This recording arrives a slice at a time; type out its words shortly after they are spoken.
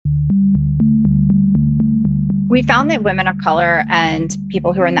We found that women of color and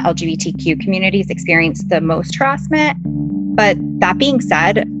people who are in the LGBTQ communities experience the most harassment. But that being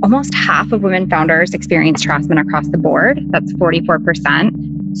said, almost half of women founders experience harassment across the board. That's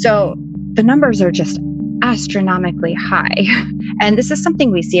 44%. So the numbers are just astronomically high. And this is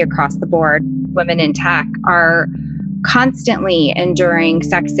something we see across the board. Women in tech are constantly enduring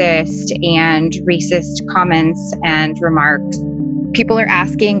sexist and racist comments and remarks. People are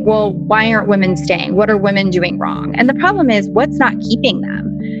asking, well, why aren't women staying? What are women doing wrong? And the problem is, what's not keeping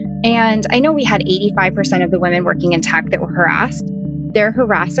them? And I know we had 85% of the women working in tech that were harassed. Their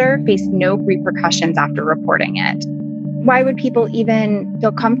harasser faced no repercussions after reporting it. Why would people even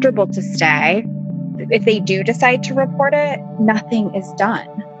feel comfortable to stay? If they do decide to report it, nothing is done.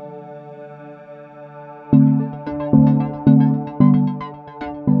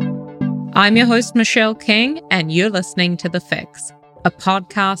 I'm your host, Michelle King, and you're listening to The Fix, a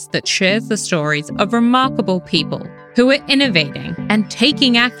podcast that shares the stories of remarkable people who are innovating and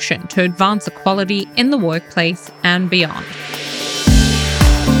taking action to advance equality in the workplace and beyond.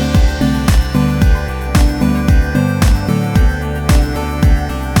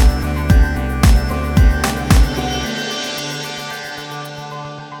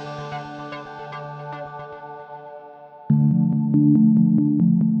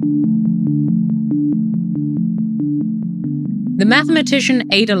 The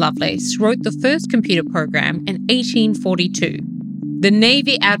mathematician Ada Lovelace wrote the first computer program in 1842. The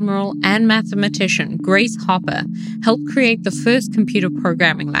Navy admiral and mathematician Grace Hopper helped create the first computer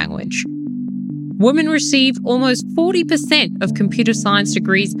programming language. Women received almost 40% of computer science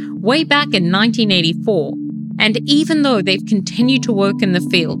degrees way back in 1984, and even though they've continued to work in the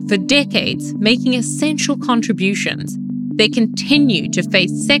field for decades, making essential contributions, they continue to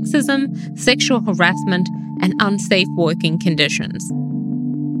face sexism, sexual harassment, and unsafe working conditions.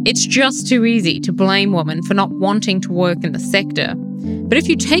 It's just too easy to blame women for not wanting to work in the sector. But if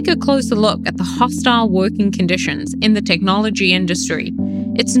you take a closer look at the hostile working conditions in the technology industry,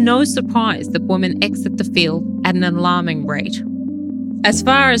 it's no surprise that women exit the field at an alarming rate. As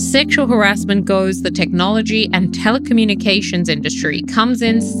far as sexual harassment goes, the technology and telecommunications industry comes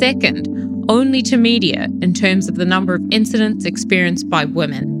in second only to media in terms of the number of incidents experienced by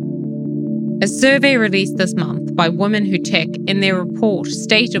women. A survey released this month by Women Who Tech in their report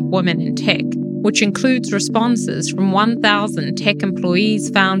State of Women in Tech, which includes responses from 1,000 tech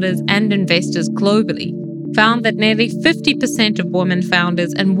employees, founders, and investors globally, found that nearly 50% of women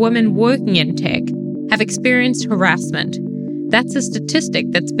founders and women working in tech have experienced harassment. That's a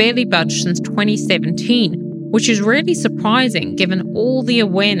statistic that's barely budged since 2017, which is really surprising given all the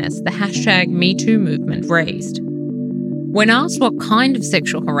awareness the hashtag #MeToo movement raised. When asked what kind of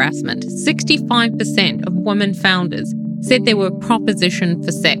sexual harassment, 65% of women founders said they were propositioned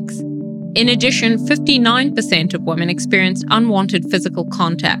for sex. In addition, 59% of women experienced unwanted physical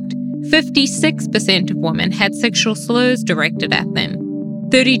contact. 56% of women had sexual slurs directed at them.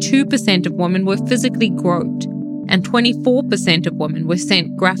 32% of women were physically groped, and 24% of women were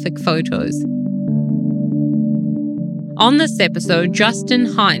sent graphic photos. On this episode,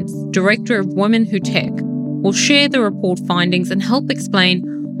 Justyn Hintze, director of Women Who Tech, will share the report findings and help explain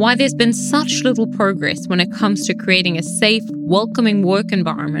why there's been such little progress when it comes to creating a safe, welcoming work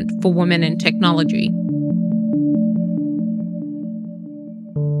environment for women in technology.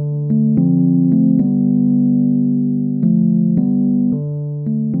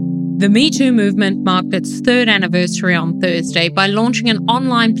 The Me Too movement marked its third anniversary on Thursday by launching an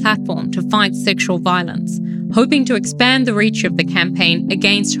online platform to fight sexual violence, hoping to expand the reach of the campaign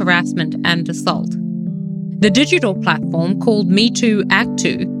against harassment and assault. The digital platform, called Me Too Act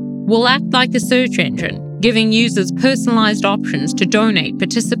 2, will act like a search engine, giving users personalized options to donate,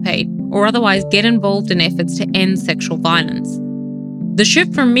 participate, or otherwise get involved in efforts to end sexual violence. The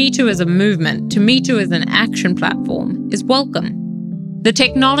shift from Me Too as a movement to Me Too as an action platform is welcome. The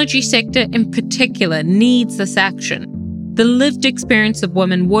technology sector in particular needs this action. The lived experience of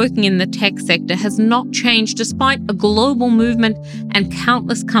women working in the tech sector has not changed despite a global movement and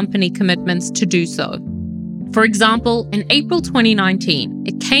countless company commitments to do so. For example, in April 2019,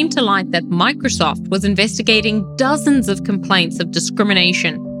 it came to light that Microsoft was investigating dozens of complaints of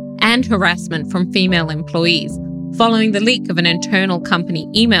discrimination and harassment from female employees, following the leak of an internal company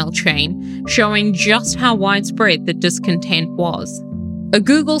email chain showing just how widespread the discontent was. A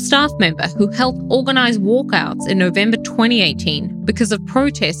Google staff member who helped organize walkouts in November 2018 because of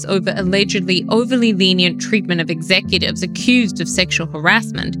protests over allegedly overly lenient treatment of executives accused of sexual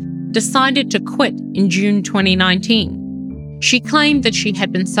harassment decided to quit in June 2019. She claimed that she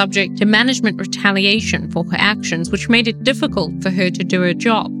had been subject to management retaliation for her actions, which made it difficult for her to do her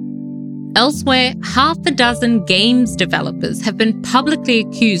job. Elsewhere, half a dozen games developers have been publicly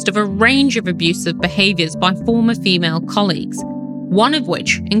accused of a range of abusive behaviors by former female colleagues, one of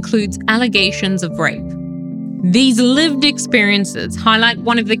which includes allegations of rape. These lived experiences highlight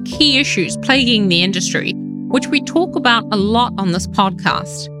one of the key issues plaguing the industry, which we talk about a lot on this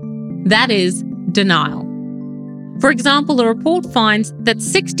podcast. That is denial. For example, the report finds that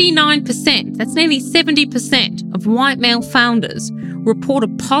 69%, that's nearly 70% of white male founders report a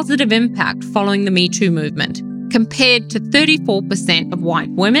positive impact following the Me Too movement, compared to 34% of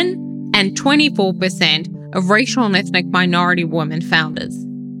white women and 24% of racial and ethnic minority women founders.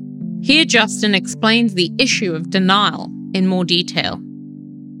 Here, Justyn explains the issue of denial in more detail.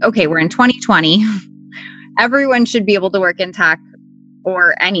 Okay, we're in 2020. Everyone should be able to work in tech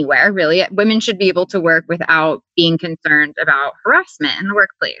or anywhere, really. Women should be able to work without being concerned about harassment in the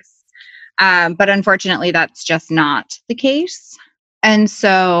workplace. But unfortunately, that's just not the case. And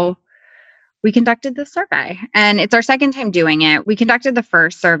so we conducted this survey, and it's our second time doing it. We conducted the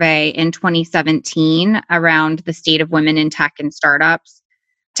first survey in 2017 around the state of women in tech and startups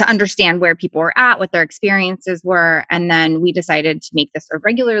to understand where people were at, what their experiences were. And then we decided to make this a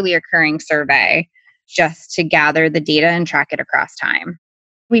regularly occurring survey just to gather the data and track it across time.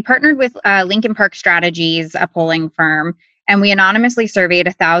 We partnered with Lincoln Park Strategies, a polling firm, and we anonymously surveyed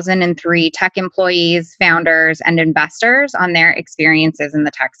 1,003 tech employees, founders, and investors on their experiences in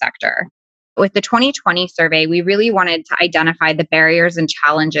the tech sector. With the 2020 survey, we really wanted to identify the barriers and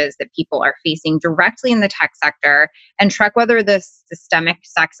challenges that people are facing directly in the tech sector and track whether the systemic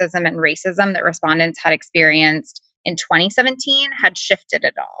sexism and racism that respondents had experienced in 2017 had shifted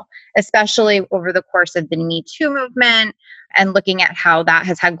at all, especially over the course of the Me Too movement and looking at how that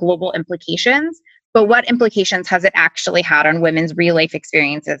has had global implications. But what implications has it actually had on women's real life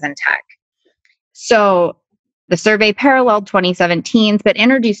experiences in tech? So the survey paralleled 2017's, but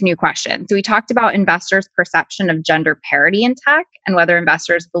introduced new questions. So we talked about investors' perception of gender parity in tech and whether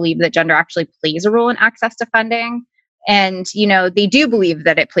investors believe that gender actually plays a role in access to funding. And, they do believe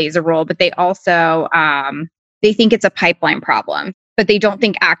that it plays a role, but they also, they think it's a pipeline problem, but they don't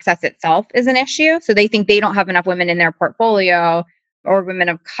think access itself is an issue. So they think they don't have enough women in their portfolio or women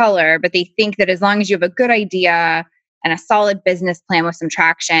of color, but they think that as long as you have a good idea and a solid business plan with some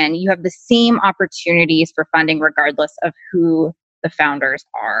traction, you have the same opportunities for funding regardless of who the founders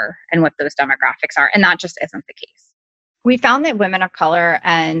are and what those demographics are. And that just isn't the case. We found that women of color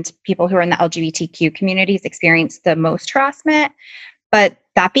and people who are in the LGBTQ communities experience the most harassment. But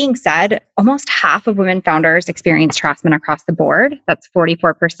that being said, almost half of women founders experience harassment across the board. That's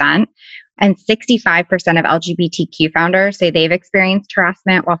 44%. And 65% of LGBTQ founders say they've experienced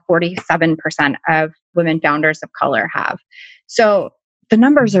harassment, while 47% of women founders of color have. So the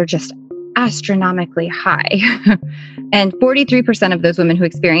numbers are just astronomically high. And 43% of those women who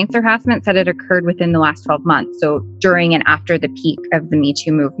experienced harassment said it occurred within the last 12 months. So during and after the peak of the Me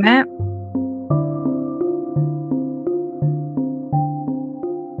Too movement.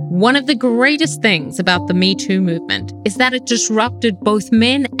 One of the greatest things about the Me Too movement is that it disrupted both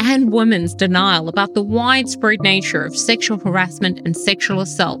men and women's denial about the widespread nature of sexual harassment and sexual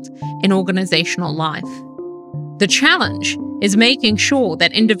assault in organizational life. The challenge is making sure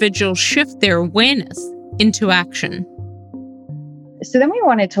that individuals shift their awareness into action. So then we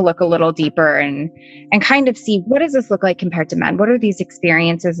wanted to look a little deeper and kind of see, what does this look like compared to men? What are these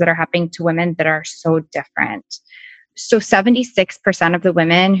experiences that are happening to women that are so different? So 76% of the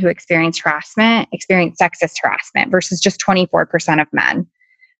women who experience harassment experience sexist harassment versus just 24% of men,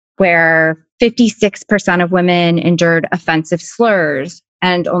 where 56% of women endured offensive slurs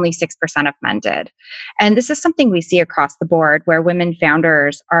and only 6% of men did. And this is something we see across the board, where women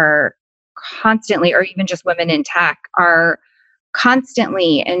founders are constantly, or even just women in tech, are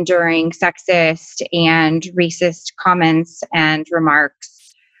constantly enduring sexist and racist comments and remarks.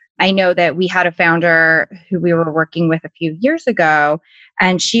 I know that we had a founder who we were working with a few years ago,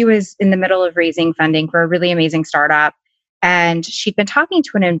 and she was in the middle of raising funding for a really amazing startup. And she'd been talking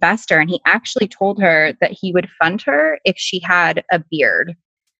to an investor, and he actually told her that he would fund her if she had a beard.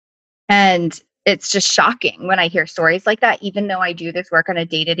 And it's just shocking when I hear stories like that. Even though I do this work on a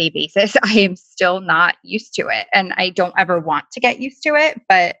day-to-day basis, I am still not used to it. And I don't ever want to get used to it,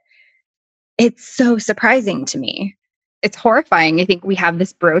 but it's so surprising to me. It's horrifying. I think we have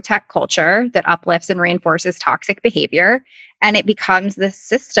this bro tech culture that uplifts and reinforces toxic behavior, and it becomes this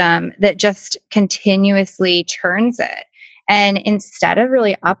system that just continuously churns it. And instead of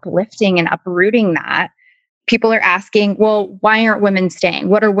really uplifting and uprooting that, people are asking, well, why aren't women staying?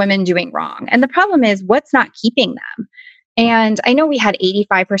 What are women doing wrong? And the problem is, what's not keeping them? And I know we had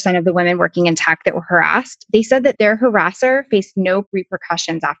 85% of the women working in tech that were harassed. They said that their harasser faced no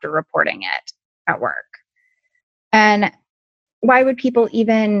repercussions after reporting it at work. And why would people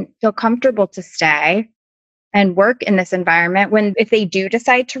even feel comfortable to stay and work in this environment when, if they do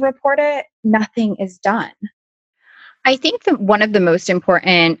decide to report it, nothing is done? I think that one of the most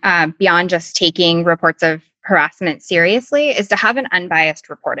important, beyond just taking reports of harassment seriously, is to have an unbiased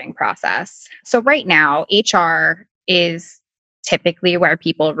reporting process. So, right now, HR is typically where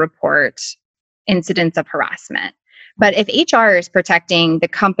people report incidents of harassment. But if HR is protecting the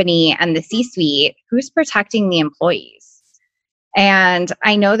company and the C suite, who's protecting the employees? And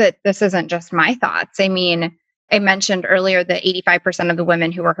I know that this isn't just my thoughts. I mean, I mentioned earlier that 85% of the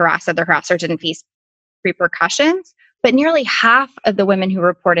women who were harassed said their harasser didn't face repercussions, but nearly half of the women who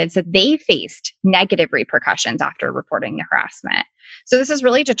reported said they faced negative repercussions after reporting the harassment. So this is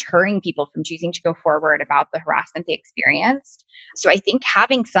really deterring people from choosing to go forward about the harassment they experienced. So I think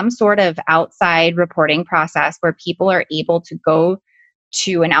having some sort of outside reporting process where people are able to go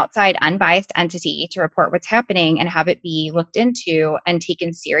to an outside unbiased entity to report what's happening and have it be looked into and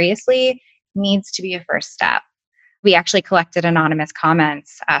taken seriously needs to be a first step. We actually collected anonymous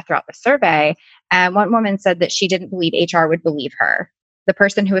comments throughout the survey. And one woman said that she didn't believe HR would believe her. The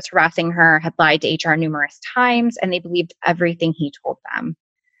person who was harassing her had lied to HR numerous times, and they believed everything he told them.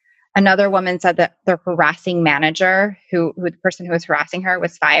 Another woman said that the harassing manager, who the person who was harassing her,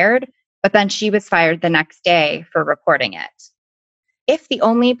 was fired, but then she was fired the next day for reporting it. If the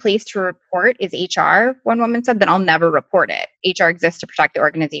only place to report is HR, one woman said, then I'll never report it. HR exists to protect the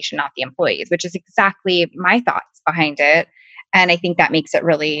organization, not the employees, which is exactly my thoughts behind it. And I think that makes it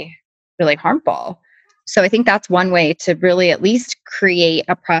really, really harmful. So I think that's one way to really at least create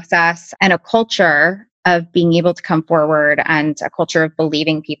a process and a culture of being able to come forward and a culture of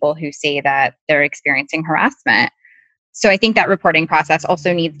believing people who say that they're experiencing harassment. So I think that reporting process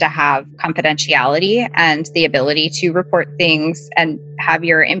also needs to have confidentiality and the ability to report things and have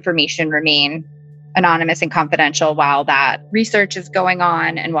your information remain anonymous and confidential while that research is going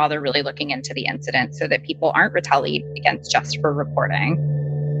on and while they're really looking into the incident so that people aren't retaliated against just for reporting.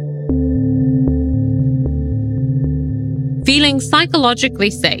 Feeling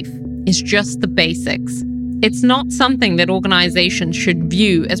psychologically safe is just the basics. It's not something that organizations should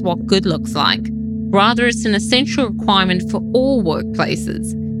view as what good looks like. Rather, it's an essential requirement for all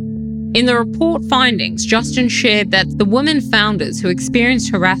workplaces. In the report findings, Justyn shared that the women founders who experienced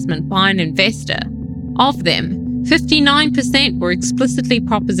harassment by an investor, of them, 59% were explicitly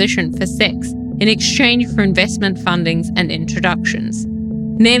propositioned for sex in exchange for investment fundings and introductions.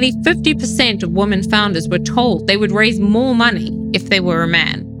 Nearly 50% of women founders were told they would raise more money if they were a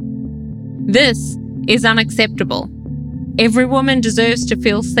man. This is unacceptable. Every woman deserves to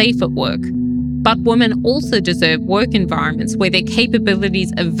feel safe at work. But women also deserve work environments where their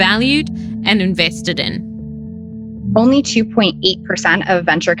capabilities are valued and invested in. Only 2.8% of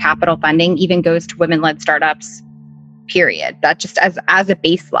venture capital funding even goes to women-led startups, period. That just as a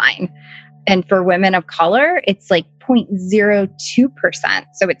baseline. And for women of color, it's like 0.02%.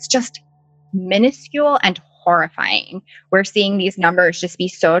 So it's just minuscule and horrifying. We're seeing these numbers just be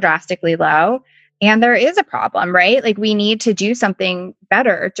so drastically low. And there is a problem, right? Like we need to do something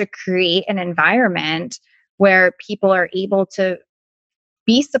better to create an environment where people are able to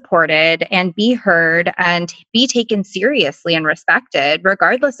be supported and be heard and be taken seriously and respected,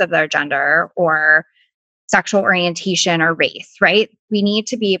 regardless of their gender or sexual orientation or race, right? We need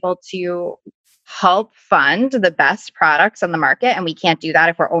to be able to help fund the best products on the market. And we can't do that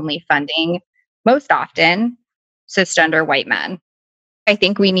if we're only funding, most often, cisgender white men. I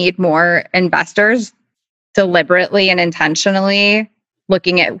think we need more investors deliberately and intentionally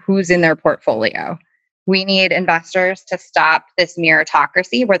looking at who's in their portfolio. We need investors to stop this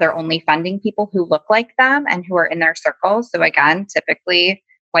meritocracy where they're only funding people who look like them and who are in their circles. So again, typically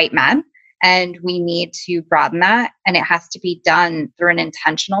white men. And we need to broaden that. And it has to be done through an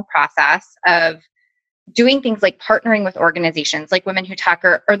intentional process of doing things like partnering with organizations like Women Who Tech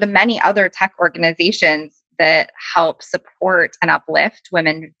or the many other tech organizations that help support and uplift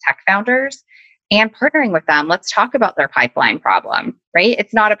women tech founders and partnering with them. Let's talk about their pipeline problem, right?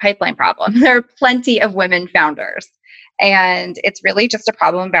 It's not a pipeline problem. There are plenty of women founders. And it's really just a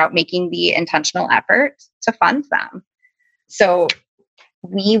problem about making the intentional effort to fund them. So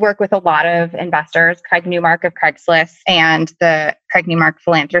we work with a lot of investors. Craig Newmark of Craigslist and the Craig Newmark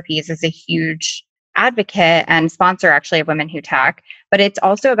Philanthropies is a huge advocate and sponsor actually of Women Who Tech. But it's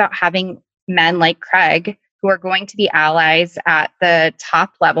also about having men like Craig who are going to be allies at the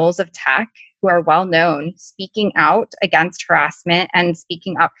top levels of tech, who are well known, speaking out against harassment and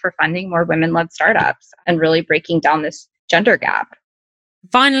speaking up for funding more women-led startups and really breaking down this gender gap.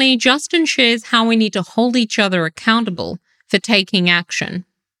 Finally, Justyn shares how we need to hold each other accountable for taking action.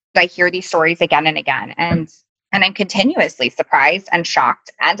 I hear these stories again and again, and I'm continuously surprised and shocked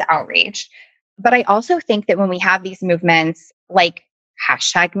and outraged. But I also think that when we have these movements like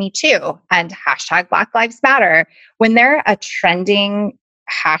 #MeToo and #Black Lives Matter, when they're a trending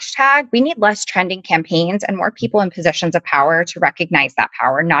hashtag, we need less trending campaigns and more people in positions of power to recognize that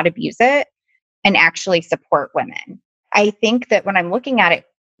power, not abuse it, and actually support women. I think that when I'm looking at it,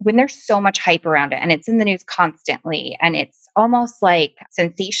 when there's so much hype around it and it's in the news constantly and it's almost like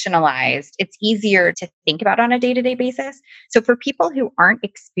sensationalized, it's easier to think about on a day-to-day basis. So for people who aren't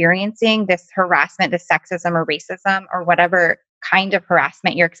experiencing this harassment, this sexism or racism or whatever kind of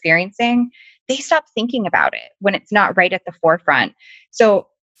harassment you're experiencing, they stop thinking about it when it's not right at the forefront. So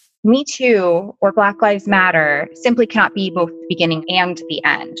Me Too or Black Lives Matter simply cannot be both the beginning and the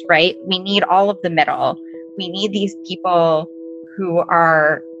end, right? We need all of the middle. We need these people who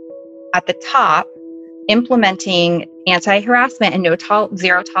are at the top implementing anti-harassment and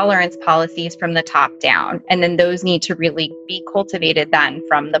zero tolerance policies from the top down. And then those need to really be cultivated then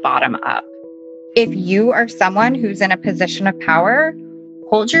from the bottom up. If you are someone who's in a position of power,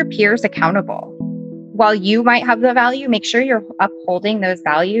 hold your peers accountable. While you might have the value, make sure you're upholding those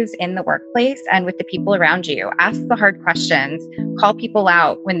values in the workplace and with the people around you. Ask the hard questions, call people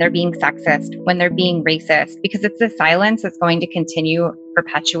out when they're being sexist, when they're being racist, because it's the silence that's going to continue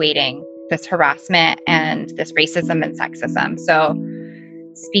perpetuating this harassment and this racism and sexism. So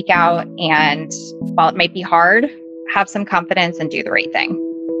speak out, and while it might be hard, have some confidence and do the right thing.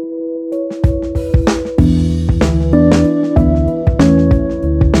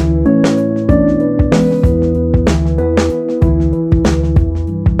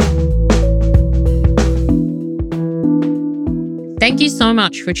 Thank you so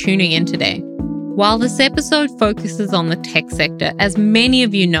much for tuning in today. While this episode focuses on the tech sector, as many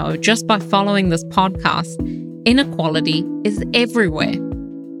of you know just by following this podcast, inequality is everywhere.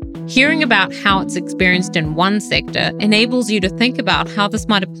 Hearing about how it's experienced in one sector enables you to think about how this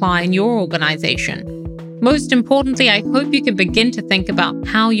might apply in your organization. Most importantly, I hope you can begin to think about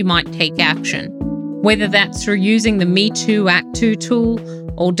how you might take action, whether that's through using the Me Too Act 2 tool,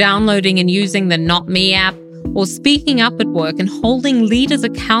 or downloading and using the Not Me app, or speaking up at work and holding leaders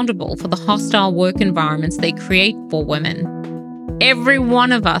accountable for the hostile work environments they create for women. Every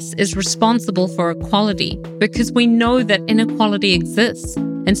one of us is responsible for equality because we know that inequality exists,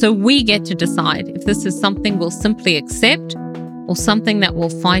 and so we get to decide if this is something we'll simply accept or something that we'll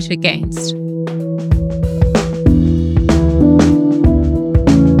fight against.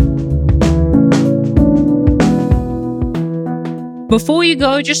 Before you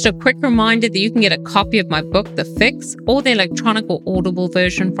go, just a quick reminder that you can get a copy of my book, The Fix, or the electronic or Audible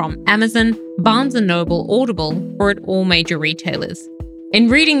version from Amazon, Barnes & Noble, Audible, or at all major retailers. In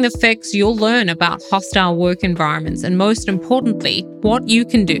reading The Fix, you'll learn about hostile work environments and, most importantly, what you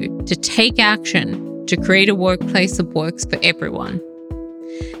can do to take action to create a workplace that works for everyone.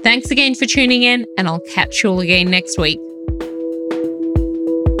 Thanks again for tuning in, and I'll catch you all again next week.